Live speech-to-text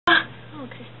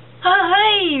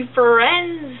Hey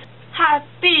friends!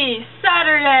 Happy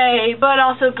Saturday! But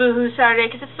also boohoo Saturday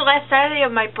because it's the last Saturday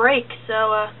of my break, so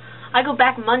I go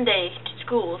back Monday to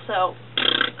school, so...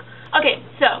 Okay,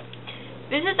 so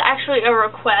this is actually a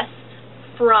request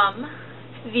from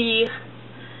the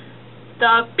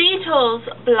Beatles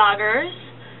bloggers.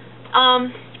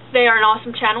 They are an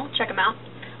awesome channel, check them out.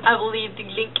 I will leave the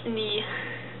link in the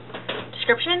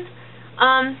description.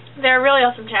 They're a really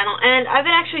awesome channel, and I've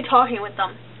been actually talking with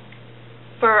them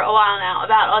for a while now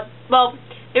about, well,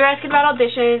 they were asking about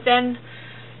auditions, and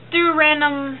through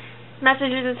random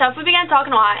messages and stuff, we began talking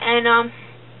a lot, and,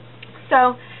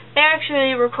 so they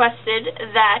actually requested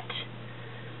that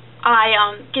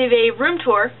I, give a room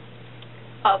tour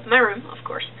of my room, of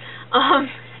course,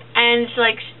 and,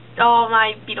 like, all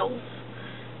my Beatles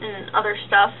and other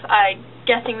stuff. I'm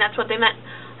guessing that's what they meant.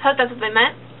 I hope that's what they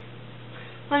meant.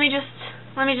 Let me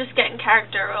just get in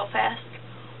character real fast.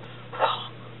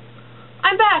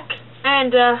 I'm back,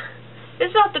 and this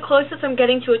is about the closest I'm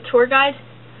getting to a tour guide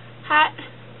hat,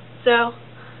 so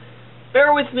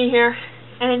bear with me here,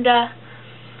 and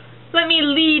let me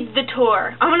lead the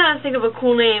tour. I'm gonna think of a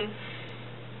cool name,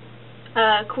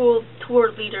 cool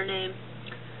tour leader name.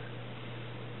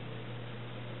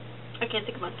 I can't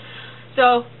think of one.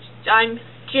 So I'm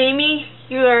Jamie,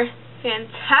 your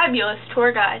fantabulous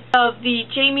tour guide of the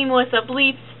Jamie Melissa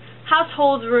Bleeps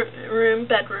household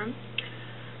bedroom,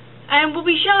 and we'll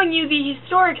be showing you the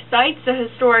historic sites,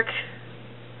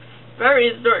 very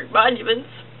historic monuments.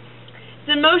 It's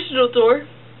an emotional tour.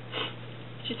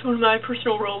 She's one of my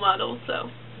personal role models, so.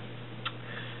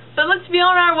 But let's be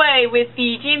on our way with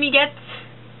the Jamie Gets,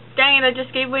 dang it, I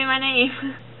just gave away my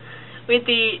name, with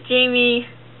the Jamie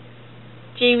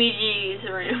G's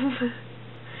room.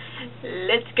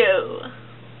 Let's go.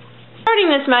 Starting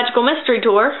this magical mystery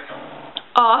tour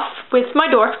off with my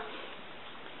door,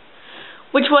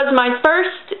 which was my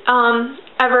first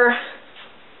ever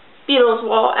Beatles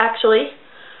wall, actually,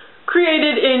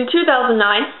 created in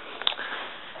 2009.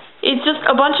 It's just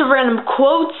a bunch of random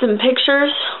quotes and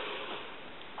pictures.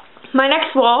 My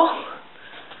next wall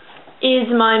is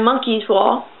my Monkees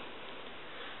wall.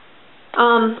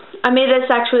 I made this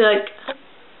actually like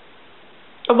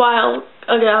a while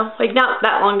ago, like not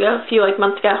that long ago, a few like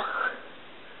months ago.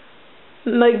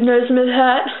 Mike Nesmith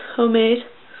hat, homemade.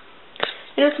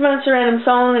 And it's a bunch of random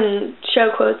song and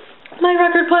show quotes. My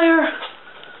record player.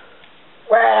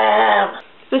 Wow.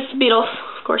 This is Beatles,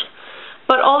 of course.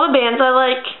 But all the bands I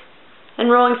like,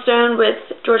 and Rolling Stone with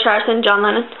George Harrison, John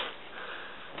Lennon.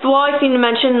 The wall I seem to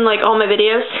mention in like all my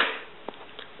videos.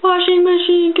 Washing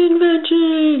machine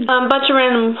convention. Bunch of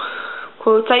random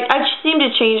quotes. I seem to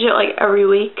change it like every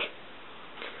week.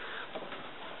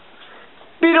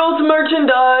 Beatles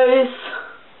merchandise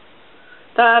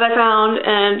that I found,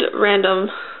 and random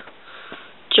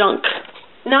junk.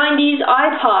 90s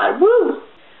iPod, woo!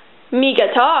 Me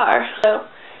guitar. So,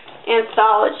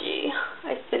 anthology.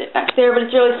 I fit it back there, but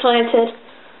it's really slanted.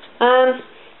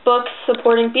 Books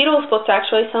supporting Beatles books,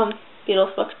 actually, some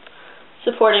Beatles books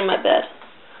supporting my bed.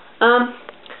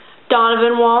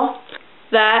 Donovan wall.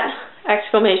 That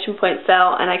exclamation point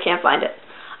fell, and I can't find it.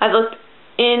 I've looked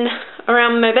in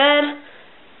around my bed,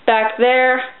 back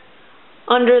there,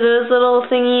 under those little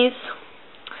thingies.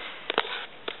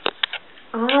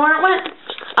 I don't know where it went.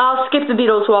 I'll skip the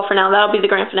Beatles wall for now. That'll be the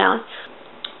grand finale.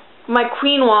 My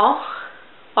Queen wall.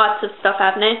 Lots of stuff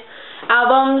happening.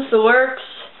 Albums, The Works,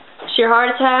 Sheer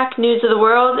Heart Attack, News of the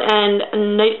World,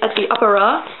 and Night at the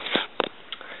Opera.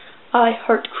 I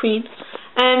Heart Queen.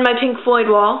 And my Pink Floyd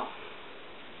wall.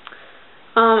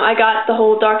 I got the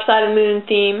whole Dark Side of the Moon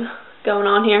theme going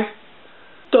on here.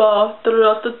 The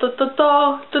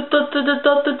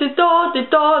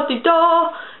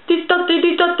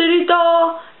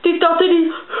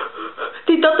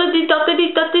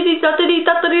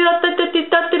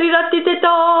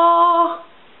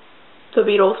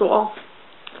Beatles wall.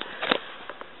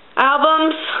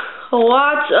 Albums,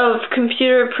 lots of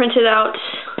computer printed out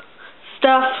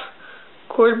stuff,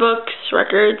 chord books,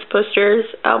 records, posters,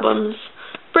 albums,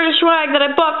 British swag that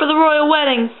I bought for the royal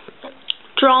wedding,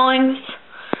 drawings,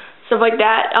 stuff like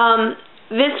that.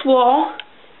 This wall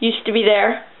used to be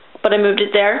there, but I moved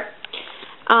it there.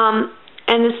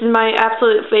 And this is my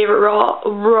absolute favorite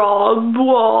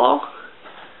wall,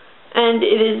 and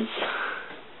it is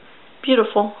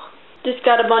beautiful. Just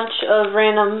got a bunch of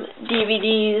random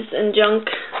DVDs and junk.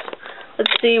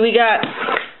 Let's see, we got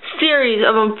Series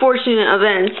of Unfortunate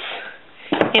Events,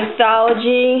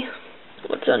 Anthology.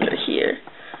 What's under here?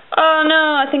 Oh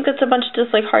no, I think that's a bunch of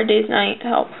just like Hard Day's Night,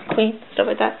 Help, Queen, stuff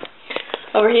like that.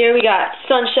 Over here we got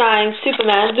Sunshine,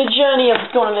 Superman, The Journey of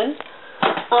Donovan.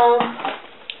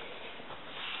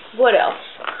 What else?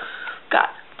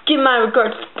 send my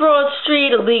regards to Broad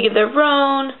Street, A League of Their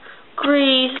Own,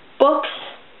 Grease, books,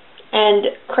 and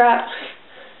crap.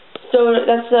 Soda,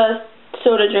 that's a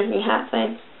soda drinking hat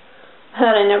thing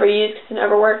that I never use because it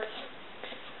never works.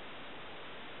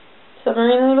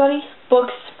 Submarine, anybody?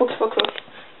 Books.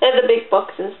 They're the big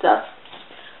books and stuff.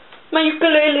 My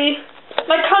ukulele.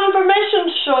 My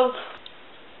confirmation shelf.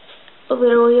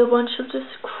 Literally a bunch of just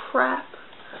crap.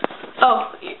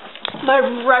 Oh,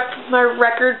 my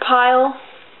record pile.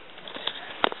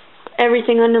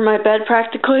 Everything under my bed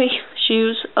practically.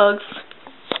 Shoes, Uggs.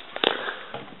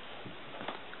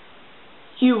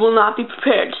 You will not be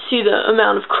prepared to see the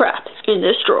amount of crap in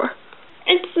this drawer.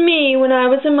 It's me when I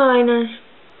was a minor.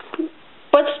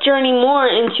 Let's journey more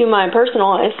into my personal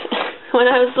life. When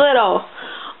I was little.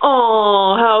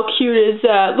 Oh, how cute is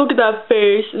that? Look at that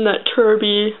face and that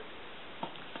turby.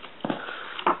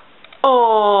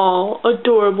 Oh,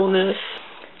 adorableness.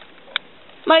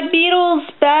 My Beatles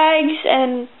bags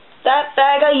and that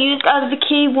bag I used as a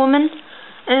key woman,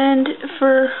 and these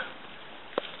were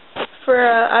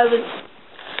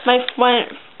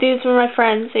my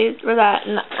friends. These were that,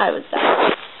 and I was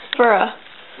that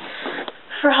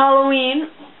for Halloween.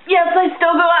 Yes, I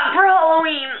still go out for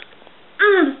Halloween.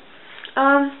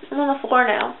 I'm on the floor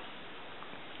now.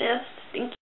 Yes,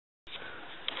 thank you.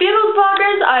 Beatles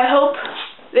bloggers, I hope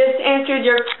this answered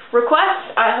your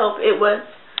request. I hope it was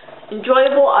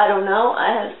enjoyable. I don't know.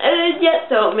 I haven't edited yet,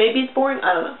 so maybe it's boring.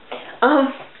 I don't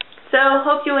know. So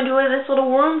hope you enjoy this little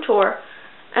room tour,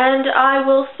 and I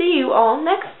will see you all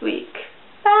next week.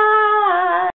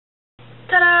 Bye.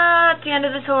 Ta-da! It's the end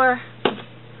of the tour.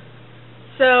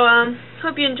 So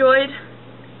hope you enjoyed.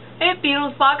 Hey,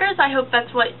 Beatles bloggers, I hope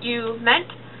that's what you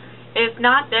meant. If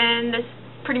not, then this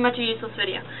is pretty much a useless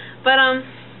video. But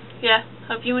yeah,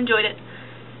 hope you enjoyed it.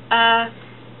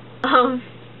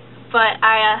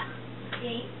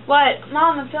 What?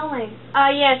 Mom, I'm filming.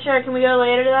 Yeah, sure. Can we go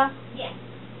later, though? Yeah.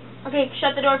 Okay,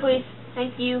 shut the door, please.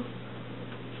 Thank you.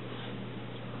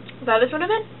 Is that this would have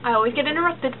been? I always get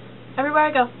interrupted. Everywhere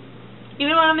I go.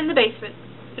 Even when I'm in the basement.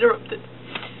 Interrupted.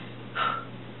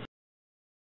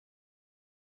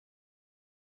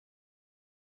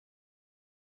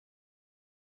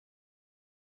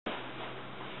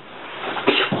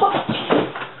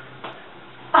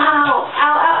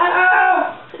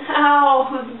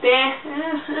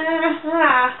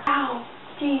 Ow.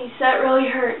 Jeez, that really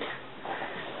hurt.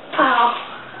 Ow.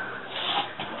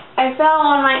 I fell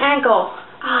on my ankle.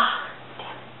 Ah,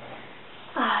 damn it.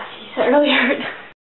 Ah, jeez, that really hurt.